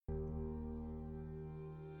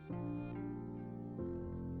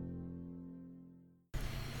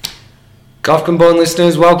Golf Combined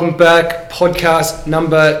listeners, welcome back. Podcast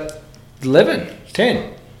number 11,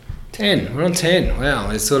 10. We're on 10.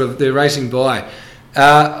 Wow, they're racing by.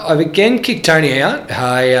 I've again kicked Tony out.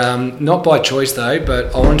 Not by choice though,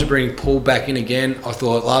 but I wanted to bring Paul back in again. I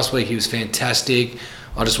thought last week he was fantastic.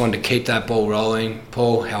 I just wanted to keep that ball rolling.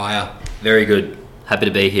 Paul, how are you? Very good. Happy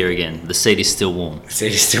to be here again. The seat is still warm.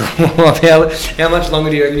 How much longer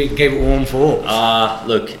do you reckon you can keep it warm for?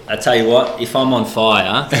 Look, I tell you what, if I'm on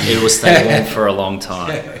fire, it will stay warm for a long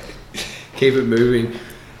time. Keep it moving.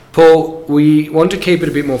 Paul, we want to keep it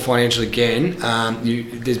a bit more financial again.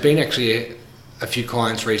 There's been actually a few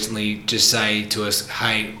clients recently just say to us,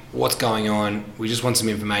 hey, what's going on? We just want some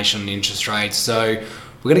information on interest rates. So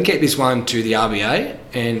we're going to keep this one to the RBA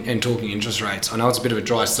and talking interest rates. I know it's a bit of a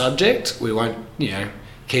dry subject. We won't,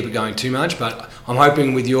 keep it going too much, but I'm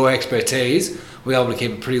hoping with your expertise, we're able to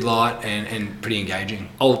keep it pretty light and pretty engaging.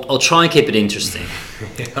 I'll try and keep it interesting.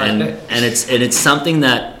 and it's something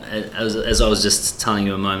that, as I was just telling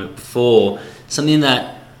you a moment before, something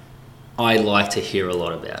that I like to hear a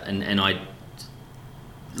lot about. And I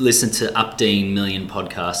listen to 18 million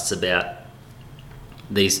podcasts about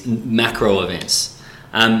these macro events.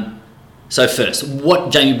 So first,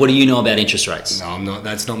 Jamie, what do you know about interest rates? No, I'm not.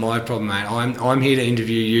 That's not my problem, mate. I'm here to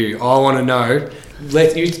interview you. I want to know.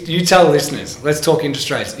 You tell listeners. Let's talk interest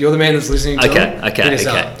rates. You're the man that's listening to them.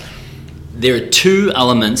 Okay. There are two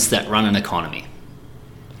elements that run an economy: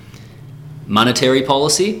 monetary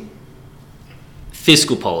policy,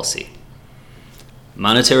 fiscal policy.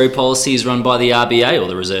 Monetary policy is run by the RBA or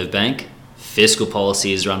the Reserve Bank. Fiscal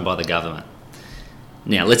policy is run by the government.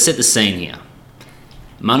 Now, let's set the scene here.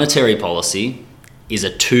 Monetary policy is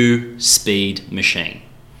a two-speed machine.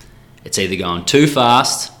 It's either going too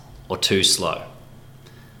fast or too slow.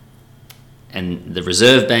 And the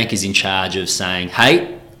Reserve Bank is in charge of saying,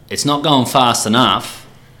 hey, it's not going fast enough.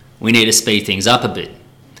 We need to speed things up a bit.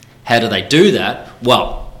 How do they do that?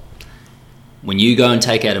 Well, when you go and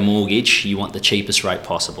take out a mortgage, you want the cheapest rate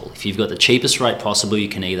possible. If you've got the cheapest rate possible, you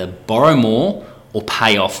can either borrow more or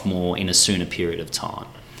pay off more in a sooner period of time.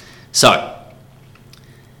 So,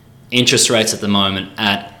 interest rates at the moment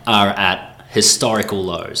are at historical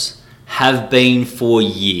lows, have been for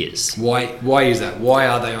years. Why is that? Why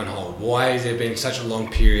are they on hold? Why has there been such a long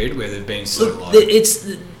period where they've been so low?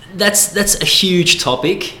 That's a huge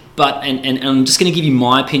topic, but and I'm just going to give you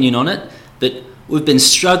my opinion on it, but we've been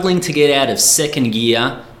struggling to get out of second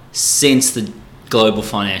gear since the global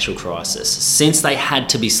financial crisis, since they had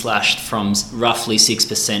to be slashed from roughly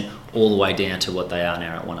 6% all the way down to what they are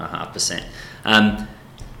now at 1.5%.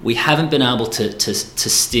 We haven't been able to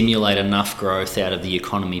stimulate enough growth out of the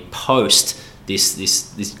economy post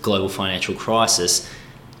this global financial crisis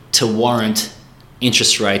to warrant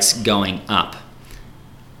interest rates going up.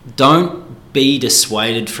 Don't be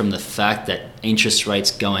dissuaded from the fact that interest rates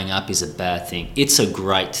going up is a bad thing. It's a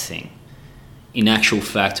great thing. In actual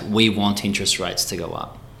fact, we want interest rates to go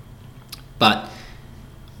up. But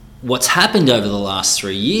what's happened over the last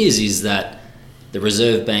 3 years is that the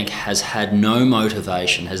Reserve Bank has had no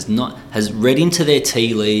motivation, has read into their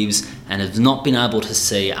tea leaves and has not been able to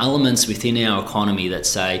see elements within our economy that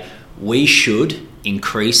say we should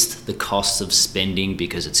increase the cost of spending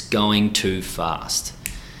because it's going too fast.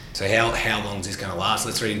 So how long is this going to last?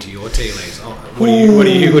 Let's read into your tea leaves. What are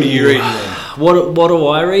you reading then? What do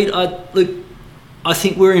I read? I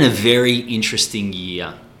think we're in a very interesting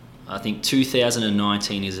year. I think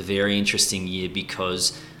 2019 is a very interesting year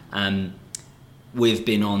because we've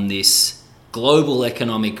been on this global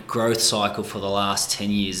economic growth cycle for the last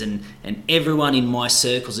 10 years and everyone in my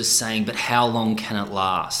circles is saying, but how long can it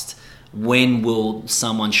last? When will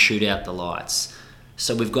someone shoot out the lights?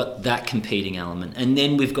 So we've got that competing element. And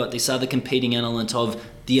then we've got this other competing element of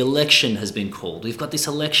the election has been called. We've got this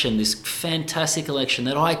election, this fantastic election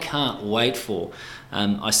that I can't wait for.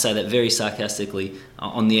 I say that very sarcastically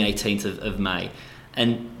on the 18th of May.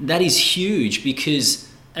 And that is huge because,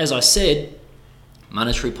 as I said,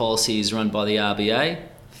 monetary policy is run by the RBA,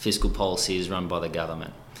 fiscal policy is run by the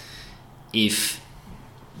government. If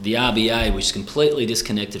the RBA, which is completely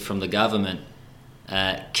disconnected from the government,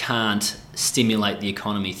 can't stimulate the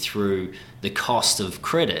economy through the cost of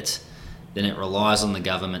credit, then it relies on the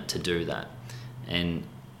government to do that. And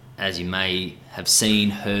as you may have seen,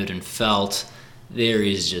 heard and felt, there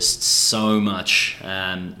is just so much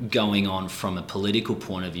going on from a political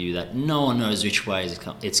point of view that no one knows which way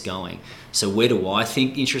it's going. So where do I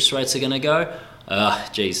think interest rates are going to go?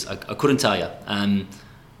 I couldn't tell you.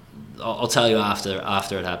 I'll tell you after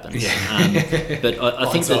it happens. Yeah. But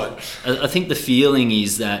I think the feeling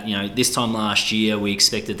is that this time last year we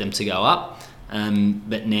expected them to go up.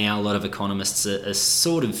 But now a lot of economists are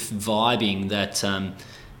sort of vibing that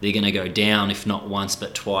they're going to go down, if not once,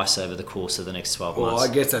 but twice over the course of the next 12 months. Well, I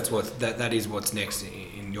guess that is what's next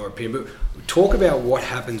in your opinion. But talk about what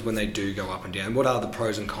happens when they do go up and down. What are the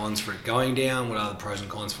pros and cons for it going down? What are the pros and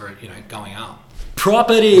cons for it, going up?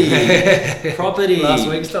 Property. Last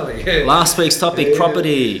week's topic. Yeah.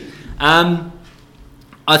 Property.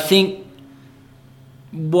 I think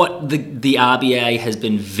what the RBA has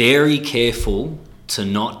been very careful to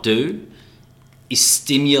not do is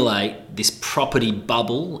stimulate this property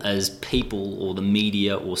bubble, as people or the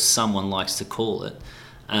media or someone likes to call it.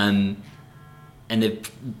 And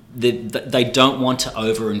they don't want to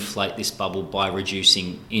overinflate this bubble by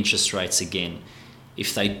reducing interest rates again.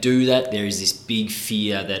 If they do that, there is this big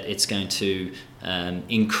fear that it's going to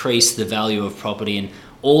increase the value of property, and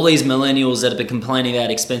all these millennials that have been complaining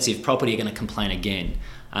about expensive property are going to complain again.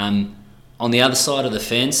 On the other side of the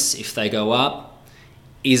fence, if they go up,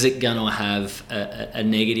 is it going to have a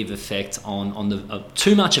negative effect on the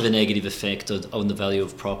too much of a negative effect on the value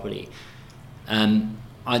of property? I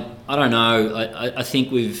don't know. I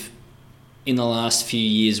think in the last few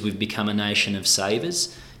years we've become a nation of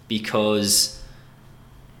savers, because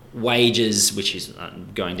wages, which is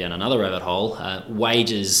going down another rabbit hole,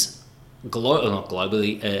 wages not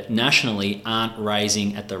globally, nationally aren't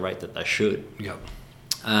raising at the rate that they should. Yep.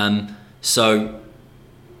 So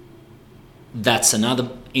that's another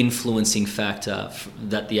influencing factor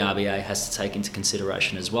that the RBA has to take into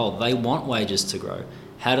consideration as well. They want wages to grow.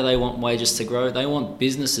 How do they want wages to grow? They want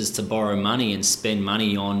businesses to borrow money and spend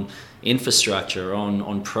money on infrastructure,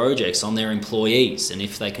 on projects, on their employees. And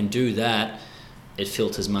if they can do that, it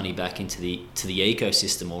filters money back into the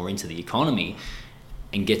ecosystem or into the economy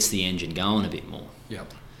and gets the engine going a bit more.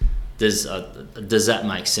 Yep. Does that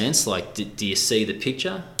make sense? Like, do you see the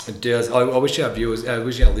picture? It does. I wish our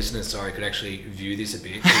listeners, could actually view this a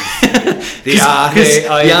bit. The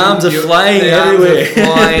arms are flying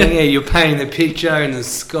everywhere. You're painting the picture in the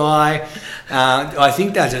sky. I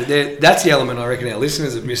think that's the element I reckon our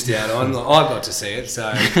listeners have missed out on. I've got to see it,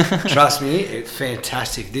 so trust me, it's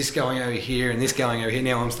fantastic. This going over here and this going over here.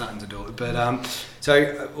 Now I'm starting to do it. But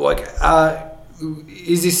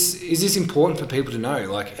is this important for people to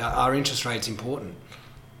know? Like, are interest rates important?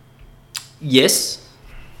 Yes,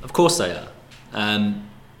 of course they are.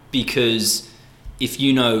 Because if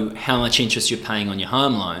you know how much interest you're paying on your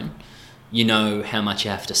home loan, you know how much you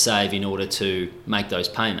have to save in order to make those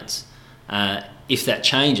payments. If that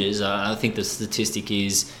changes, I think the statistic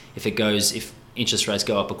is if interest rates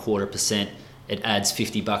go up 0.25%, it adds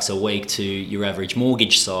 $50 a week to your average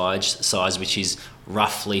mortgage size, which is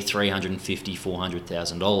roughly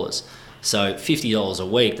 $350,000-$400,000. So $50 a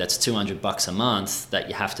week, that's $200 a month that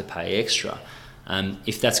you have to pay extra.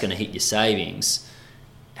 If that's going to hit your savings,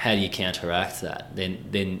 how do you counteract that?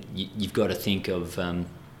 Then you've got to think of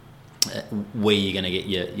where you're going to get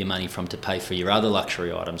your money from to pay for your other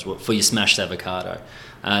luxury items, for your smashed avocado.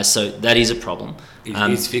 So that is a problem.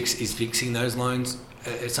 Is fixing those loans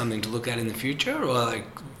something to look at in the future, or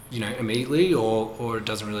immediately, or it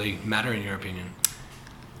doesn't really matter in your opinion?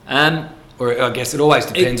 Or I guess it always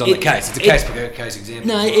depends on the case. It's a case-by-case example.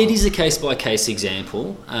 No, it is a case-by-case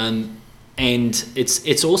example, and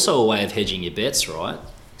it's also a way of hedging your bets, right?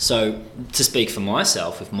 So to speak for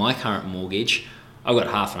myself, with my current mortgage, I've got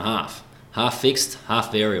half and half fixed,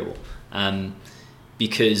 half variable,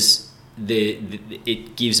 because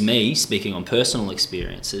it gives me, speaking on personal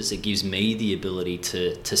experiences, it gives me the ability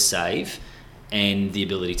to save and the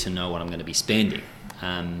ability to know what I'm going to be spending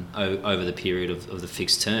over the period of the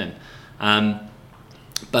fixed term.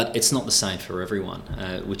 But it's not the same for everyone,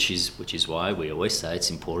 which is why we always say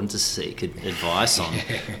it's important to seek advice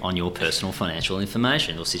on your personal financial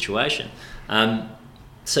information or situation.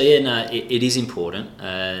 It is important,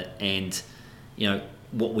 and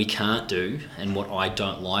what we can't do and what I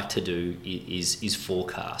don't like to do is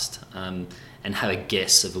forecast and have a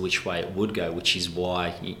guess of which way it would go, which is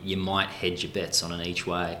why you might hedge your bets on an each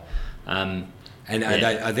way.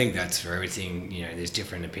 I think that's for everything. There's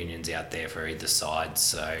different opinions out there for either side,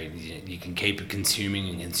 so you can keep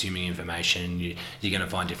consuming information. You're going to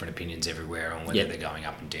find different opinions everywhere on whether they're going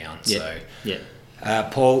up and down.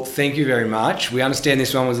 Paul, thank you very much. We understand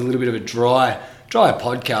this one was a little bit of a drier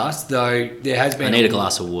podcast, though there has been... I need a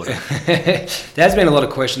glass of water. There has been a lot of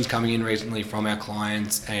questions coming in recently from our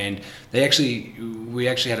clients, and we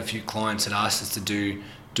actually had a few clients that asked us to do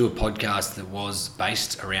a podcast that was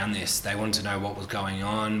based around this. They wanted to know what was going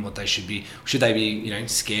on, what they should they be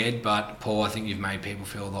scared, but Paul, I think you've made people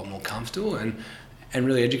feel a lot more comfortable and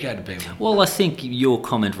really educated people. Well, I think your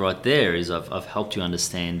comment right there is I've helped you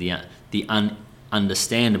understand the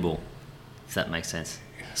understandable if that makes sense.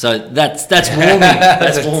 So that's warming.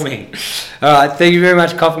 That's warming. All right, thank you very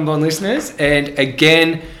much, Coffin Bond listeners. And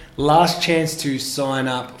again, last chance to sign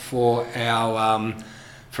up for our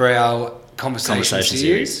conversation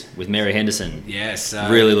series with Mary Henderson. Yes,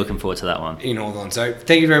 really looking forward to that one in Hawthorn. So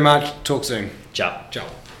thank you very much. Talk soon. Ciao. Ciao.